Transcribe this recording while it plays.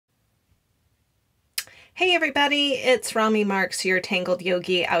Hey everybody, it's Rami Marks, your Tangled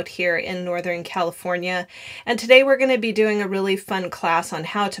Yogi out here in Northern California. And today we're going to be doing a really fun class on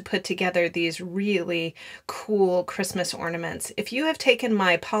how to put together these really cool Christmas ornaments. If you have taken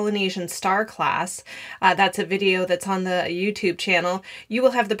my Polynesian star class, that's a video that's on the YouTube channel, you will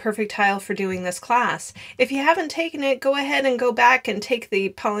have the perfect tile for doing this class. If you haven't taken it, go ahead and go back and take the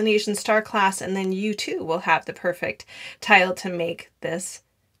Polynesian star class, and then you too will have the perfect tile to make this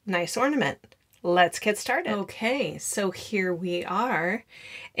nice ornament. Let's get started. Okay, so here we are,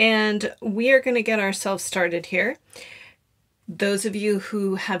 and we are going to get ourselves started here. Those of you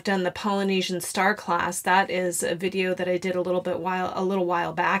who have done the Polynesian star class, that is a video that I did a little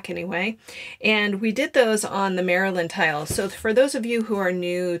while back anyway, and we did those on the Maryland tiles. So for those of you who are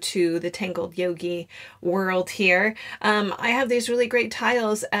new to the Tangled Yogi world here, I have these really great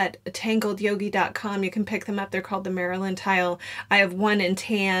tiles at tangledyogi.com. You can pick them up. They're called the Maryland tile. I have one in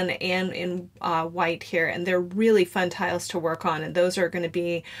tan and in white here, and they're really fun tiles to work on, and those are going to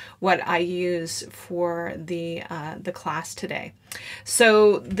be what I use for the class today.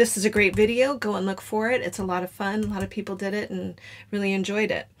 So this is a great video. Go and look for it. It's a lot of fun. A lot of people did it and really enjoyed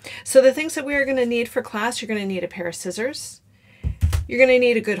it. So the things that we are going to need for class, you're going to need a pair of scissors. You're going to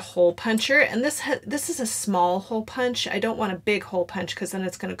need a good hole puncher, and this is a small hole punch. I don't want a big hole punch because then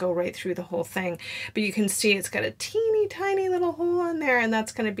it's going to go right through the whole thing. But you can see it's got a teeny tiny little hole on there, and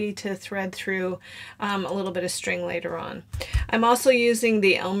that's going to be to thread through a little bit of string later on. I'm also using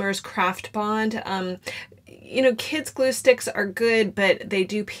the Elmer's Craft Bond. You know, kids' glue sticks are good, but they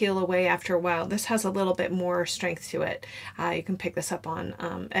do peel away after a while. This has a little bit more strength to it. You can pick this up on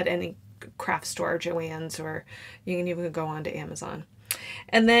at any craft store, Joann's, or you can even go on to Amazon.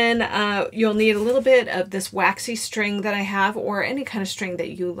 And then you'll need a little bit of this waxy string that I have, or any kind of string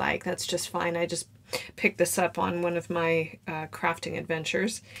that you like. That's just fine. I just picked this up on one of my crafting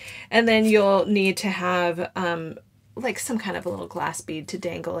adventures. And then you'll need to have like some kind of a little glass bead to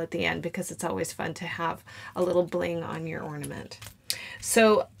dangle at the end, because it's always fun to have a little bling on your ornament.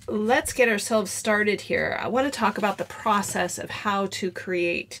 So let's get ourselves started here. I want to talk about the process of how to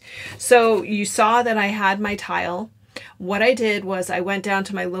create. So you saw that I had my tile. What I did was I went down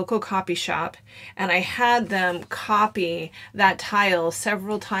to my local copy shop and I had them copy that tile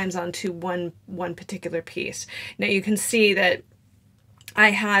several times onto one particular piece. Now you can see that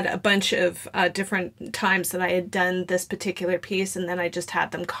I had a bunch of different times that I had done this particular piece, and then I just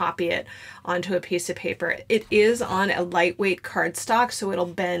had them copy it onto a piece of paper. It is on a lightweight cardstock, so it'll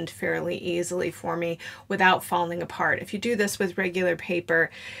bend fairly easily for me without falling apart. If you do this with regular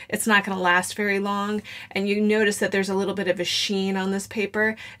paper, it's not going to last very long, and you notice that there's a little bit of a sheen on this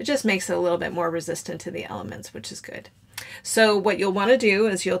paper. It just makes it a little bit more resistant to the elements, which is good. So what you'll want to do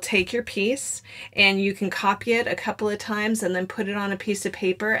is you'll take your piece and you can copy it a couple of times and then put it on a piece of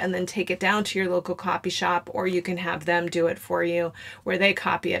paper and then take it down to your local copy shop, or you can have them do it for you where they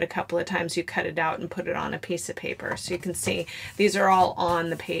copy it a couple of times. You cut it out and put it on a piece of paper. So you can see these are all on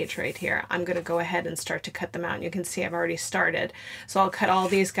the page right here. I'm going to go ahead and start to cut them out. And you can see I've already started. So I'll cut all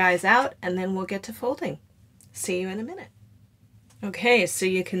these guys out and then we'll get to folding. See you in a minute. Okay, so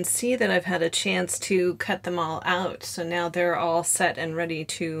you can see that I've had a chance to cut them all out. So now they're all set and ready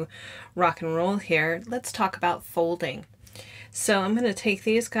to rock and roll here. Let's talk about folding. So I'm going to take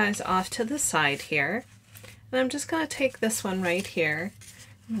these guys off to the side here. And I'm just going to take this one right here.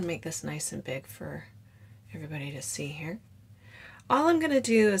 I'm going to make this nice and big for everybody to see here. All I'm going to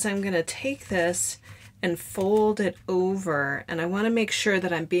do is I'm going to take this and fold it over, and I want to make sure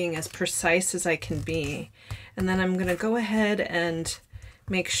that I'm being as precise as I can be. And then I'm going to go ahead and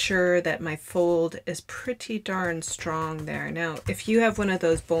make sure that my fold is pretty darn strong there. Now, if you have one of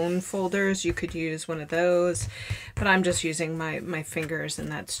those bone folders, you could use one of those, but I'm just using my fingers,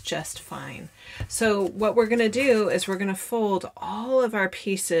 and that's just fine. So what we're going to do is we're going to fold all of our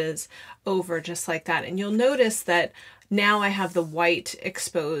pieces over just like that. And you'll notice that now I have the white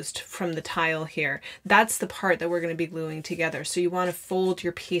exposed from the tile here. That's the part that we're going to be gluing together. So you want to fold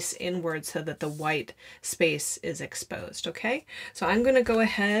your piece inward so that the white space is exposed, okay? So I'm going to go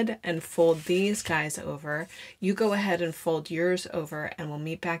ahead and fold these guys over. You go ahead and fold yours over, and we'll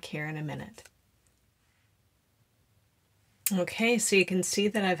meet back here in a minute. Okay, so you can see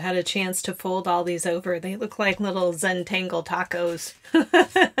that I've had a chance to fold all these over. They look like little Zentangle tacos.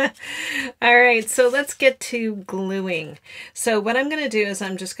 All right, so let's get to gluing. So what I'm going to do is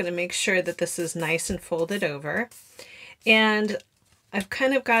I'm just going to make sure that this is nice and folded over. And I've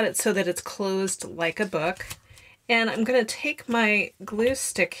kind of got it so that it's closed like a book. And I'm going to take my glue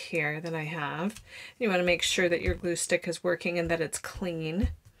stick here that I have. You want to make sure that your glue stick is working and that it's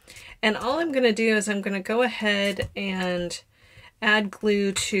clean. And all I'm going to do is I'm going to go ahead and add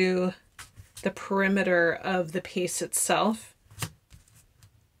glue to the perimeter of the piece itself.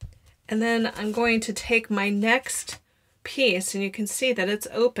 And then I'm going to take my next piece, and you can see that it's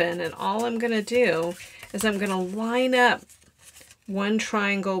open, and all I'm going to do is I'm going to line up one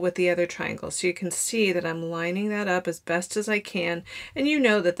triangle with the other triangle. So you can see that I'm lining that up as best as I can. And you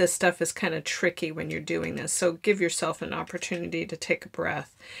know that this stuff is kind of tricky when you're doing this, so give yourself an opportunity to take a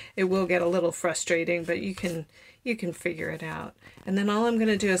breath. It will get a little frustrating, but you can figure it out. And then all I'm going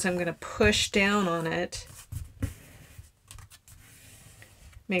to do is I'm going to push down on it,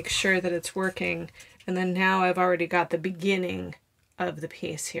 make sure that it's working, and then now I've already got the beginning of the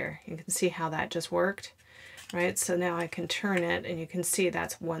piece here. You can see how that just worked. Right, so now I can turn it, and you can see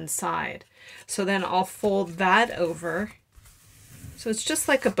that's one side. So then I'll fold that over. So it's just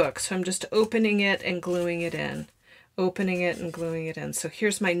like a book. So I'm just opening it and gluing it in, opening it and gluing it in. So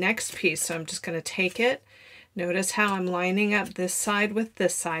here's my next piece. So I'm just going to take it. Notice how I'm lining up this side with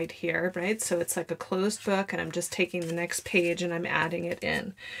this side here, right? So it's like a closed book, and I'm just taking the next page and I'm adding it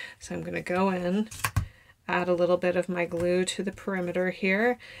in. So I'm going to go in, add a little bit of my glue to the perimeter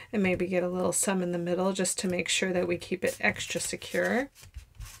here, and maybe get a little some in the middle just to make sure that we keep it extra secure.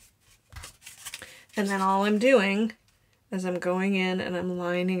 And then all I'm doing is I'm going in and I'm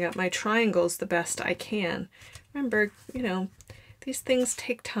lining up my triangles the best I can. Remember, you know, these things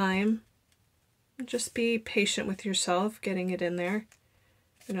take time. Just be patient with yourself getting it in there.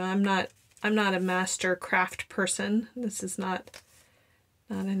 You know, I'm not a master craft person. This is not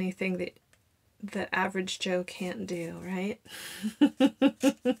anything that the average Joe can't do, right?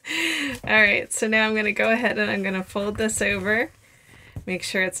 All right, so now I'm going to go ahead and I'm going to fold this over, make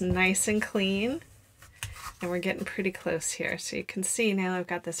sure it's nice and clean, and we're getting pretty close here. So you can see now I've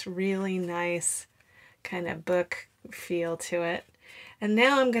got this really nice kind of book feel to it. And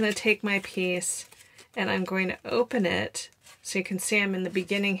now I'm going to take my piece and I'm going to open it. So you can see I'm in the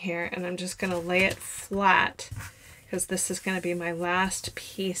beginning here, and I'm just going to lay it flat because this is going to be my last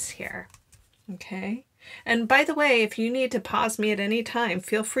piece here. Okay, and by the way, if you need to pause me at any time,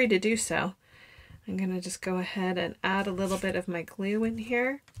 feel free to do so. I'm going to just go ahead and add a little bit of my glue in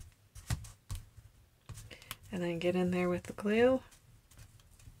here, and then get in there with the glue,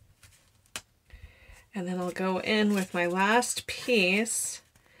 and then I'll go in with my last piece,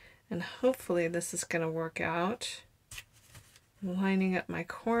 and hopefully this is going to work out. I'm lining up my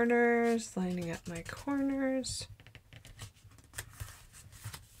corners, lining up my corners.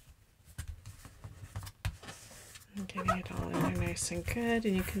 I'm getting it all in there nice and good,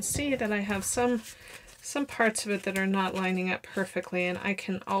 and you can see that I have some parts of it that are not lining up perfectly, and I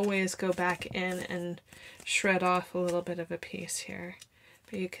can always go back in and shred off a little bit of a piece here.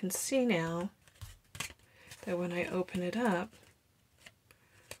 But you can see now that when I open it up,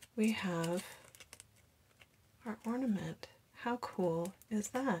 we have our ornament. How cool is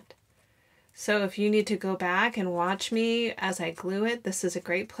that? So if you need to go back and watch me as I glue it, this is a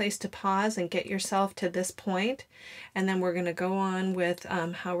great place to pause and get yourself to this point. And then we're going to go on with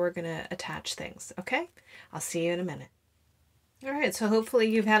how we're going to attach things. Okay? I'll see you in a minute. All right, so hopefully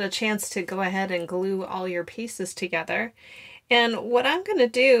you've had a chance to go ahead and glue all your pieces together. And what I'm going to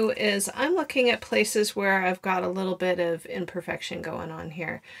do is I'm looking at places where I've got a little bit of imperfection going on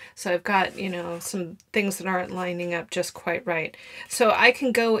here. So I've got, you know, some things that aren't lining up just quite right. So I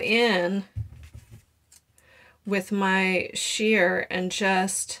can go in with my shear and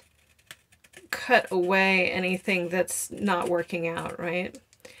just cut away anything that's not working out, right?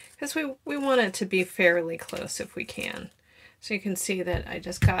 Because we want it to be fairly close if we can. So you can see that I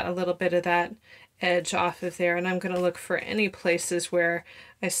just got a little bit of that edge off of there, and I'm going to look for any places where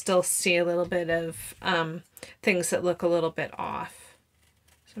I still see a little bit of things that look a little bit off.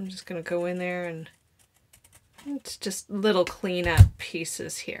 So I'm just going to go in there, and it's just little cleanup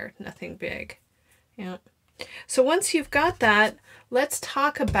pieces here, nothing big. Yeah. So once you've got that, let's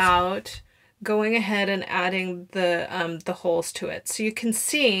talk about going ahead and adding the holes to it. So you can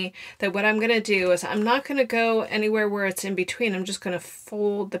see that what I'm going to do is I'm not going to go anywhere where it's in between. I'm just going to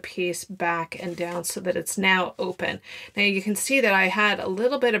fold the piece back and down so that it's now open. Now you can see that I had a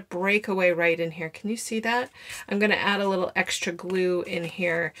little bit of breakaway right in here. Can you see that? I'm going to add a little extra glue in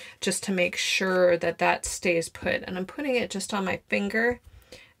here just to make sure that that stays put. And I'm putting it just on my finger,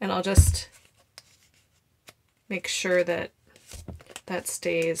 and I'll just make sure that that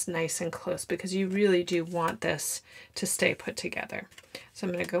stays nice and close, because you really do want this to stay put together. So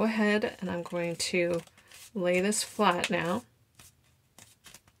I'm going to go ahead and I'm going to lay this flat now.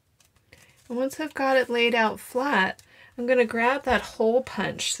 And once I've got it laid out flat, I'm going to grab that hole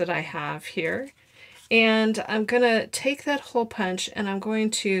punch that I have here, and I'm going to take that hole punch and I'm going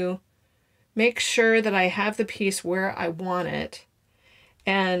to make sure that I have the piece where I want it.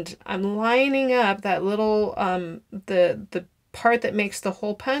 And I'm lining up that little, the part that makes the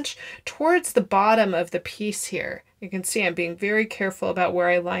hole punch towards the bottom of the piece here. You can see I'm being very careful about where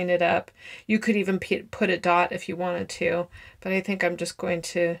I line it up. You could even put a dot if you wanted to, but I think I'm just going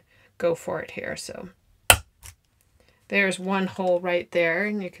to go for it here. So there's one hole right there,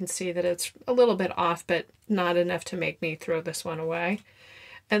 and you can see that it's a little bit off, but not enough to make me throw this one away.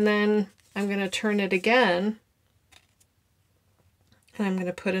 And then I'm going to turn it again, and I'm going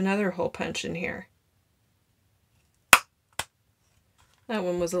to put another hole punch in here. That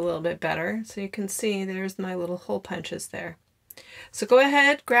one was a little bit better. So you can see there's my little hole punches there. So go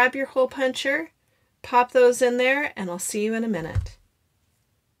ahead, grab your hole puncher, pop those in there, and I'll see you in a minute.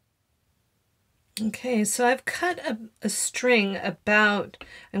 Okay, so I've cut a string about,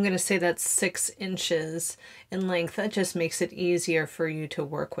 I'm going to say that's 6 inches in length. That just makes it easier for you to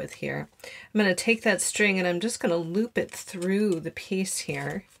work with here. I'm going to take that string and I'm just going to loop it through the piece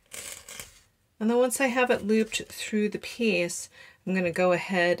here. And then once I have it looped through the piece, I'm going to go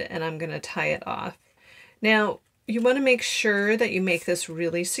ahead and I'm going to tie it off. Now, you want to make sure that you make this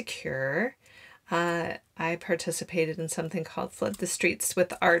really secure. I participated in something called Flood the Streets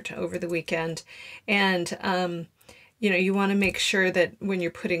with Art over the weekend. And, you know, you want to make sure that when you're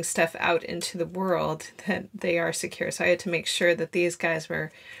putting stuff out into the world that they are secure. So I had to make sure that these guys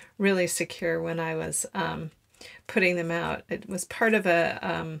were really secure when I was putting them out. It was part of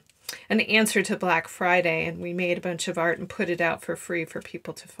an answer to Black Friday, and we made a bunch of art and put it out for free for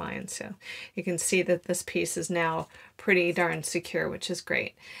people to find. So you can see that this piece is now pretty darn secure, which is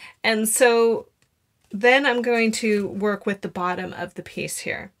great. And so then I'm going to work with the bottom of the piece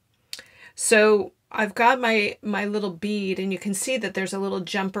here. So I've got my little bead, and you can see that there's a little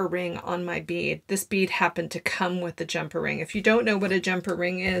jumper ring on my bead. This bead happened to come with the jumper ring. If you don't know what a jumper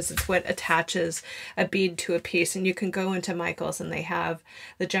ring is, it's what attaches a bead to a piece, and you can go into Michael's and they have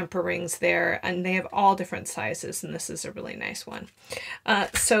the jumper rings there, and they have all different sizes, and this is a really nice one.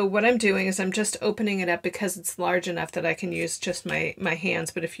 So what I'm doing is I'm just opening it up because it's large enough that I can use just my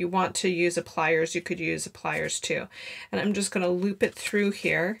hands, but if you want to use a pliers, you could use a pliers too. And I'm just going to loop it through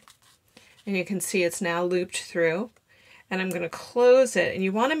here. And you can see it's now looped through, and I'm going to close it. And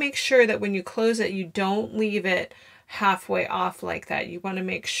you want to make sure that when you close it, you don't leave it halfway off like that. You want to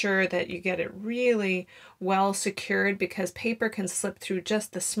make sure that you get it really well secured, because paper can slip through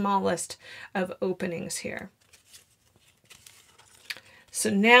just the smallest of openings here. So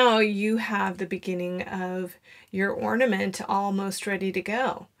now you have the beginning of your ornament almost ready to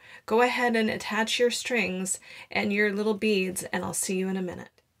go. Go ahead and attach your strings and your little beads, and I'll see you in a minute.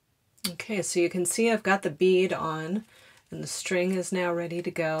 Okay, so you can see I've got the bead on and the string is now ready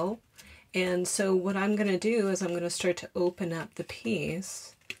to go. And so what I'm going to do is I'm going to start to open up the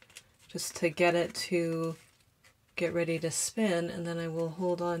piece just to get it to get ready to spin, and then I will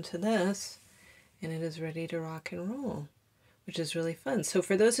hold on to this and it is ready to rock and roll, which is really fun. So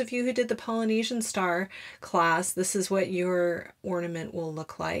for those of you who did the Polynesian star class, this is what your ornament will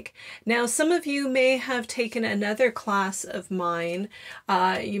look like. Now, some of you may have taken another class of mine.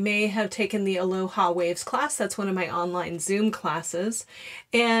 You may have taken the Aloha Waves class. That's one of my online Zoom classes.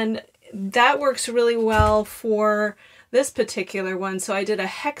 And that works really well for this particular one. So I did a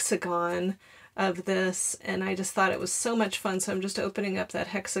hexagon of this, and I just thought it was so much fun. So I'm just opening up that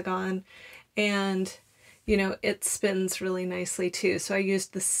hexagon, and you know, it spins really nicely too. So I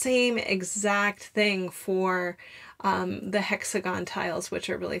used the same exact thing for the hexagon tiles, which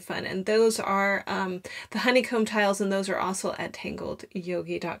are really fun. And those are the honeycomb tiles, and those are also at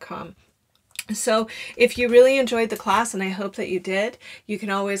tangledyogi.com. So if you really enjoyed the class, and I hope that you did, you can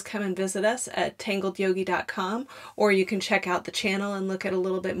always come and visit us at tangledyogi.com, or you can check out the channel and look at a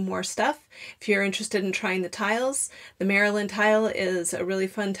little bit more stuff. If you're interested in trying the tiles, the Maryland tile is a really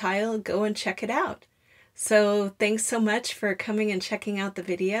fun tile. Go and check it out. So thanks so much for coming and checking out the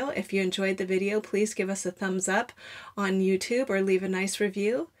video. If you enjoyed the video, please give us a thumbs up on YouTube or leave a nice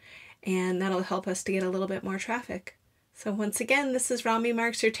review, and that'll help us to get a little bit more traffic. So once again, this is Rami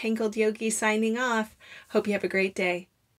Marks, your Tangled Yogi, signing off. Hope you have a great day.